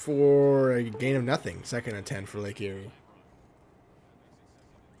 Stops for a gain of nothing. Second and 10 for Lake Erie.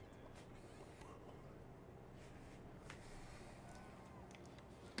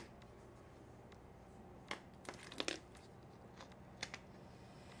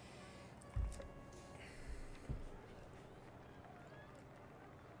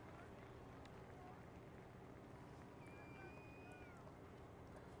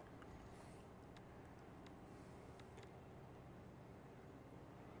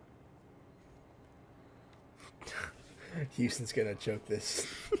 Houston's going to choke this.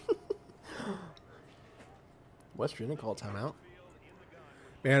 West Virginia call timeout.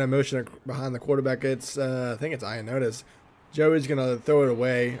 Man, emotion behind the quarterback. It's, I think it's Ioannidis. Joey's going to throw it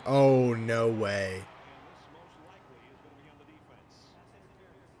away. Oh, no way.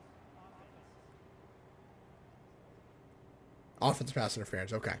 Offensive pass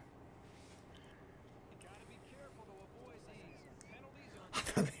interference. Okay. I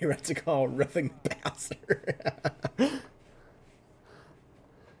thought they were about to call roughing the passer.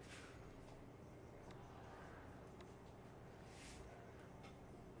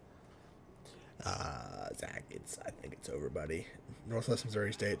 Zach, I think it's over, buddy. Northwest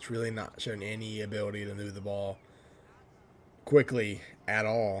Missouri State's really not showing any ability to move the ball quickly at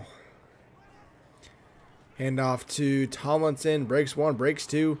all. Handoff to Tomlinson. Breaks one, breaks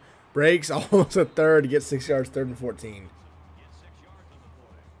two, breaks almost a third to get 6 yards, 3rd and 14.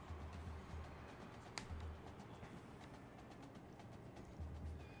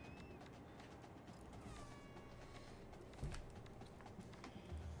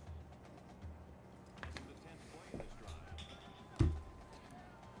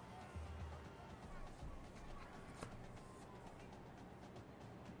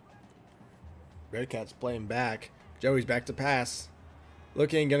 Bearcats playing back. Joey's back to pass.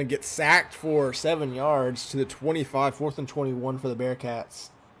 Looking, going to get sacked for 7 yards to the 25, 4th and 21 for the Bearcats.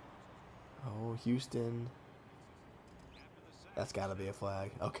 Oh, Houston. That's got to be a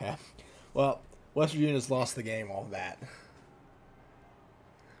flag. Okay. Well, West Virginia's lost the game, all that.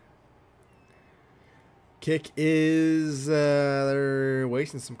 Kick is, they're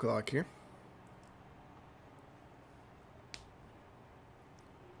wasting some clock here.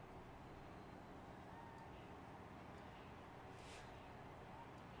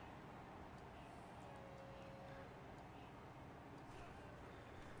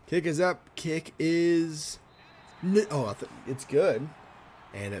 Kick is up. Kick is... Oh, it's good.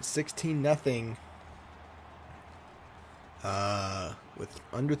 And it's 16-0. With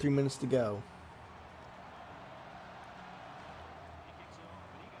under 3 minutes to go.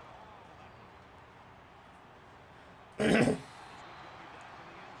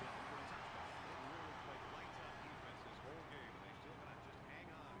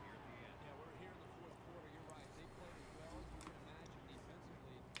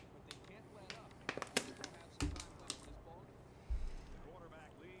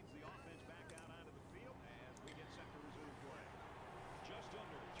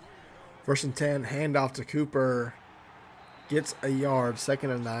 First and 10, handoff to Cooper. Gets a yard,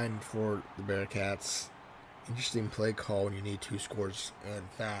 2nd and 9 for the Bearcats. Interesting play call when you need 2 scores and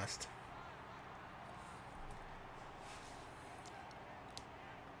fast.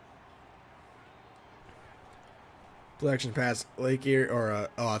 Play action pass, Lake Erie, or,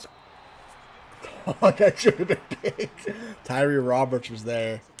 oh, that should have been picked. Tyree Roberts was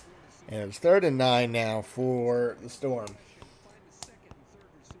there. And it's 3rd and 9 now for the Storm.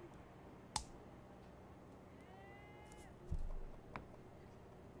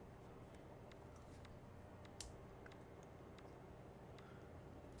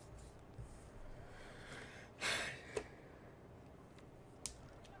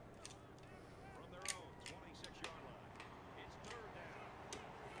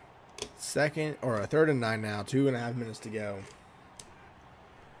 Second, or a 3rd and 9 now. 2.5 minutes to go.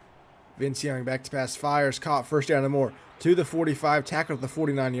 Vince Young back to pass, fires, caught, first down and more. To the 45, tackled at the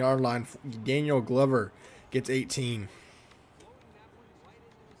 49-yard line. Daniel Glover gets 18.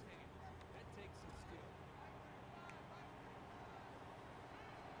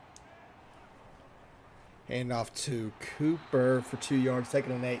 Handoff to Cooper for 2 yards, 2nd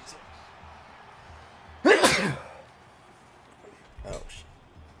and 8. Oh, shit.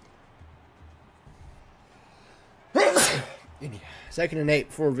 2nd and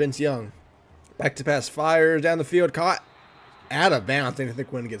 8 for Vince Young. Back to pass, fires down the field, caught out of bounds. I think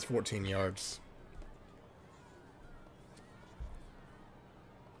Quinn gets 14 yards.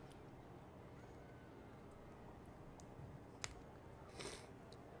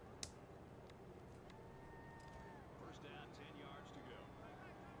 First down, 10 yards to go.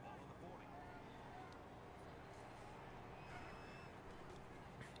 Ball on the 40.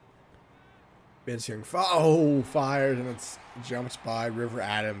 Vince Young fires, and it's jumps by River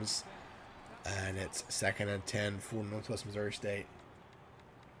Adams. And it's 2nd and 10 for Northwest Missouri State.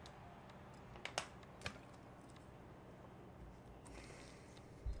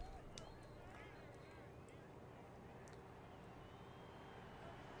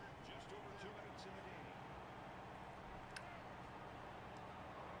 Just over 2 minutes in the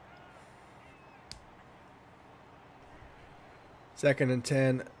game. 2nd and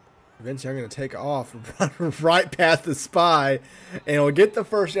 10. Vince Young going to take off right past the spy, and he'll get the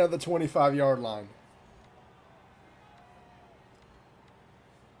first down at the 25-yard line.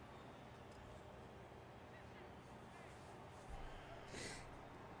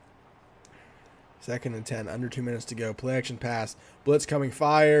 Second and 10, under 2 minutes to go. Play action pass. Blitz coming,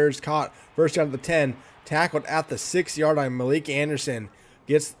 fires, caught. First down at the 10, tackled at the 6-yard line. Malik Anderson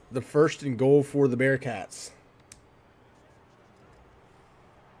gets the first and goal for the Bearcats.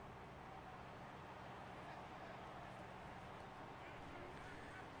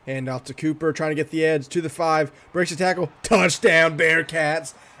 Hand off to Cooper, trying to get the edge to the 5. Breaks the tackle. Touchdown,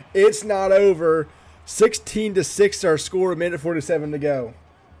 Bearcats. It's not over. 16-6 our score, a minute 47 to go.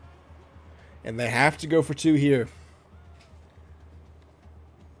 And they have to go for 2 here.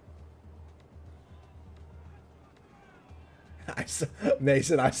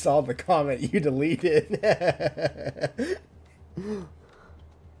 Mason, I saw the comment you deleted.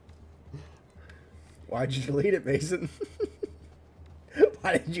 Why'd you delete it, Mason?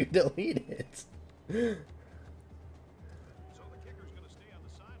 Why did you delete it? So the kicker's going to stay on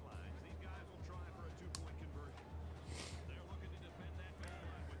the sidelines. These guys will try for a 2-point conversion. They're looking to defend that goal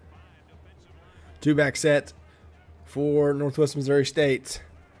line with 5 defensive linemen. Two-back set for Northwest Missouri State.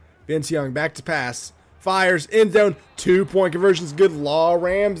 Vince Young back to pass. Fires, end zone, 2-point conversions. Good. Law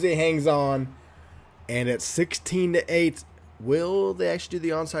Ramsey hangs on. And it's 16-8. Will they actually do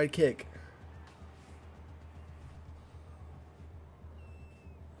the onside kick?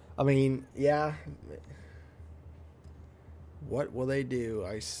 I mean, yeah. What will they do?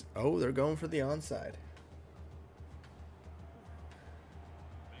 Oh, they're going for the onside.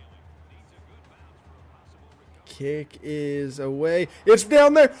 Kick is away. It's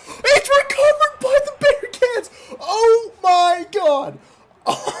down there. It's recovered by the Bearcats. Oh, my God.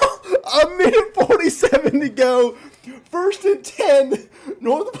 A minute 47 to go. First and 10.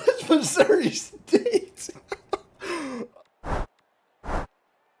 Northwest Missouri State.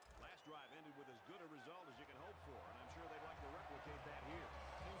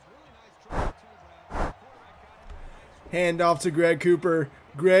 Hand off to Greg Cooper.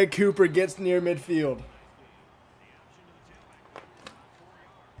 Greg Cooper gets near midfield.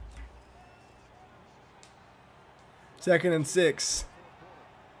 Second and 6.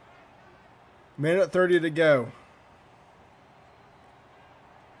 Minute 30 to go.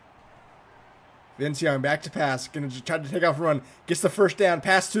 Vince Young back to pass. Going to try to take off a run. Gets the first down.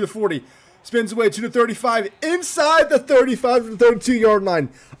 Pass to the 40. Spins away to the 35. Inside the 35 to the 32-yard line.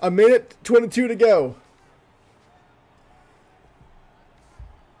 A minute 22 to go.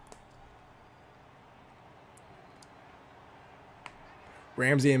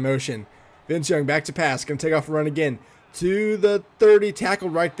 Ramsey in motion. Vince Young back to pass. Going to take off a run again. To the 30.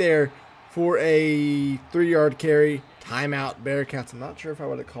 Tackled right there for a 3-yard carry. Timeout, Bearcats. I'm not sure if I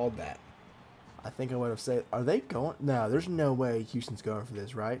would have called that. I think I would have said, are they going? No, there's no way Houston's going for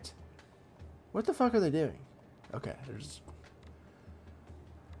this, right? What the fuck are they doing? Okay, there's...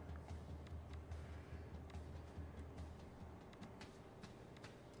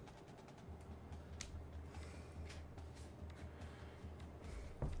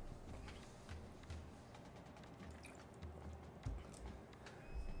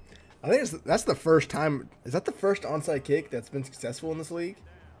 I think that's the first time. Is that the first onside kick that's been successful in this league?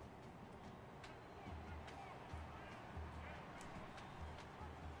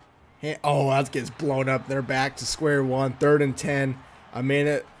 Oh, that gets blown up. They're back to square one. 3rd and 10. A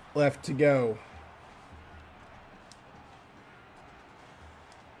minute left to go.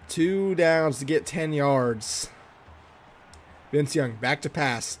 2 downs to get 10 yards. Vince Young back to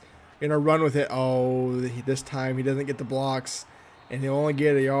pass. Gonna run with it. Oh, this time he doesn't get the blocks. And he'll only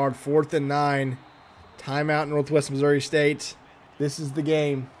get a yard. 4th and 9. Timeout, Northwest Missouri State. This is the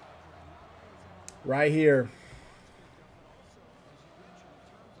game. Right here.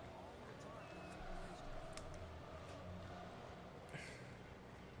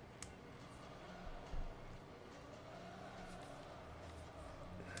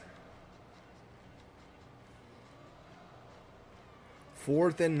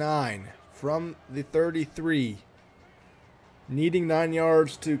 Fourth and 9 from the 33. Needing 9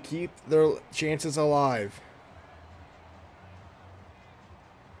 yards to keep their chances alive.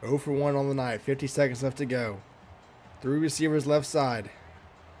 0 for 1 on the night. 50 seconds left to go. 3 receivers left side.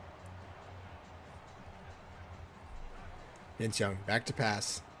 Vince Young back to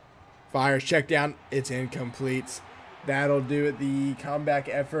pass. Fires, check down. It's incomplete. That'll do it. The comeback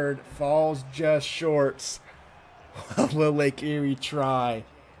effort falls just short. Will Lake Erie try?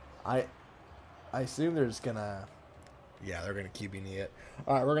 I assume they're just gonna... Yeah, they're gonna QB it.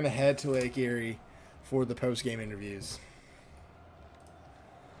 All right, we're gonna head to Lake Erie for the post-game interviews.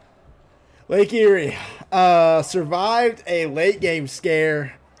 Lake Erie survived a late game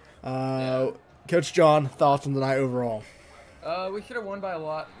scare. Coach John, thoughts on the night overall? We should have won by a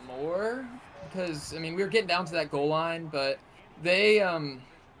lot more because, I mean, we were getting down to that goal line, but they,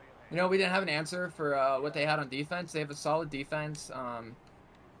 we didn't have an answer for what they had on defense. They have a solid defense.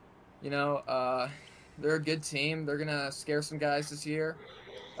 They're a good team. They're going to scare some guys this year.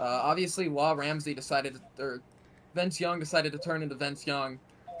 Obviously, Vince Young decided to turn into Vince Young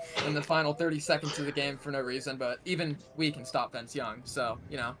in the final 30 seconds of the game for no reason, but even we can stop Vince Young. So,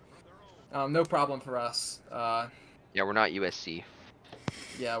 no problem for us. Yeah, we're not USC.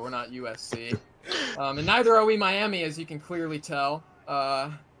 Yeah, we're not USC. And neither are we Miami, as you can clearly tell.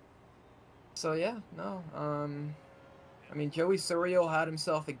 So, yeah, no. I mean, Joey Surreal had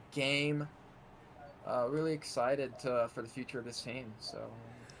himself a game. Really excited for the future of this team. So,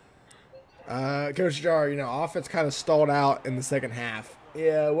 Coach Jar, offense kind of stalled out in the second half.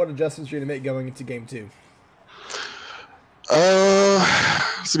 Yeah, what adjustments are you going to make going into game 2?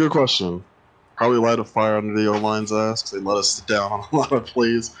 It's a good question. Probably light a fire under the O-line's ass because they let us sit down on a lot of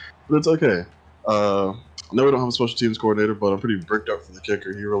plays, but it's okay. I know we don't have a special teams coordinator, but I'm pretty bricked up for the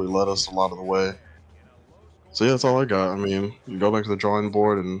kicker. He really led us a lot of the way. So yeah, that's all I got. I mean, you go back to the drawing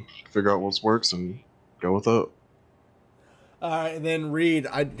board and figure out what works and go with it. All right, and then Reed,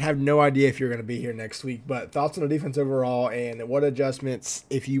 I have no idea if you're going to be here next week, but thoughts on the defense overall and what adjustments,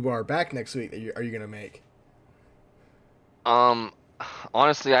 if you are back next week, are you going to make?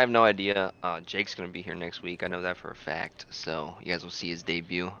 Honestly, I have no idea. Jake's gonna be here next week. I know that for a fact. So you guys will see his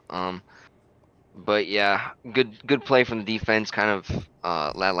debut. But yeah, good play from the defense. Kind of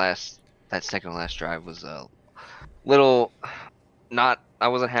that second to last drive was a little I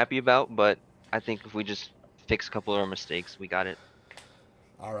wasn't happy about, but I think if we just fix a couple of our mistakes, we got it.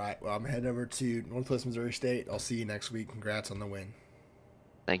 All right. Well, I'm heading over to Northwest Missouri State. I'll see you next week. Congrats on the win.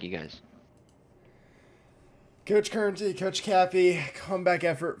 Thank you guys. Coach Kernsey, Coach Cappy, comeback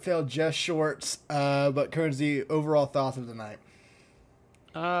effort failed just short. But Kernsey, overall thoughts of the night?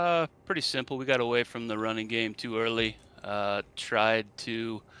 Pretty simple. We got away from the running game too early. Tried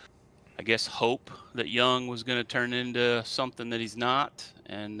to, I guess, hope that Young was going to turn into something that he's not,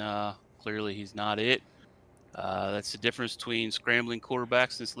 and clearly he's not it. That's the difference between scrambling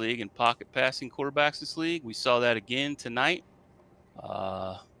quarterbacks in this league and pocket passing quarterbacks in this league. We saw that again tonight.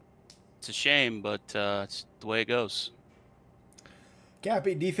 It's a shame, but it's the way it goes.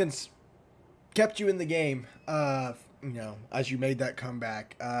 Cappy, defense kept you in the game, as you made that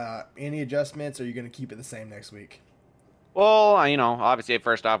comeback. Any adjustments, or are you going to keep it the same next week? Well, obviously,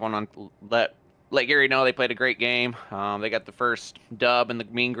 first off, I want to let Erie know they played a great game. They got the first dub in the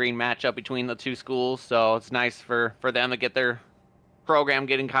Mean Green matchup between the two schools, so it's nice for them to get their program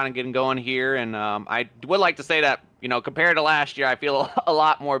getting going here. And I would like to say that, compared to last year, I feel a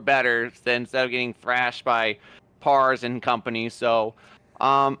lot more better instead of getting thrashed by Pars and company. So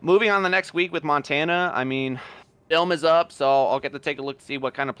moving on the next week with Montana, I mean, film is up, so I'll get to take a look to see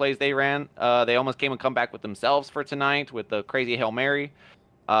what kind of plays they ran. They almost came and come back with themselves for tonight with the crazy Hail Mary.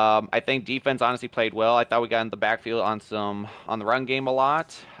 I think defense honestly played well. I thought we got in the backfield on the run game a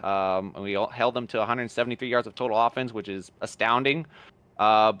lot. We held them to 173 yards of total offense, which is astounding.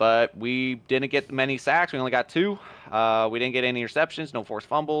 But we didn't get many sacks. We only got 2. We didn't get any interceptions, no forced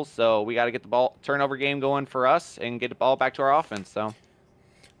fumbles. So we got to get the turnover game going for us and get the ball back to our offense. So,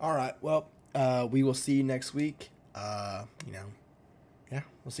 all right. Well, we will see you next week. We'll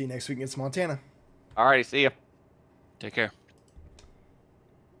see you next week against Montana. All righty, see ya. Take care.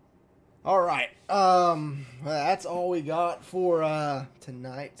 All right. That's all we got for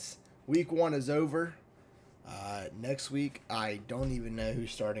tonight's week 1 is over. Next week, I don't even know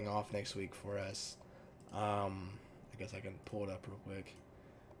who's starting off next week for us. I guess I can pull it up real quick.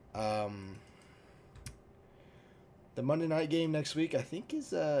 The Monday night game next week, I think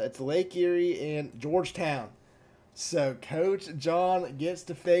it's Lake Erie and Georgetown. So Coach John gets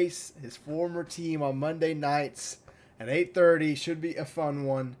to face his former team on Monday nights at 8:30. Should be a fun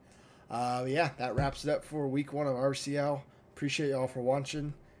one. That wraps it up for week 1 of RCL. Appreciate y'all for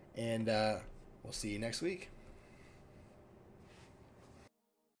watching, and we'll see you next week.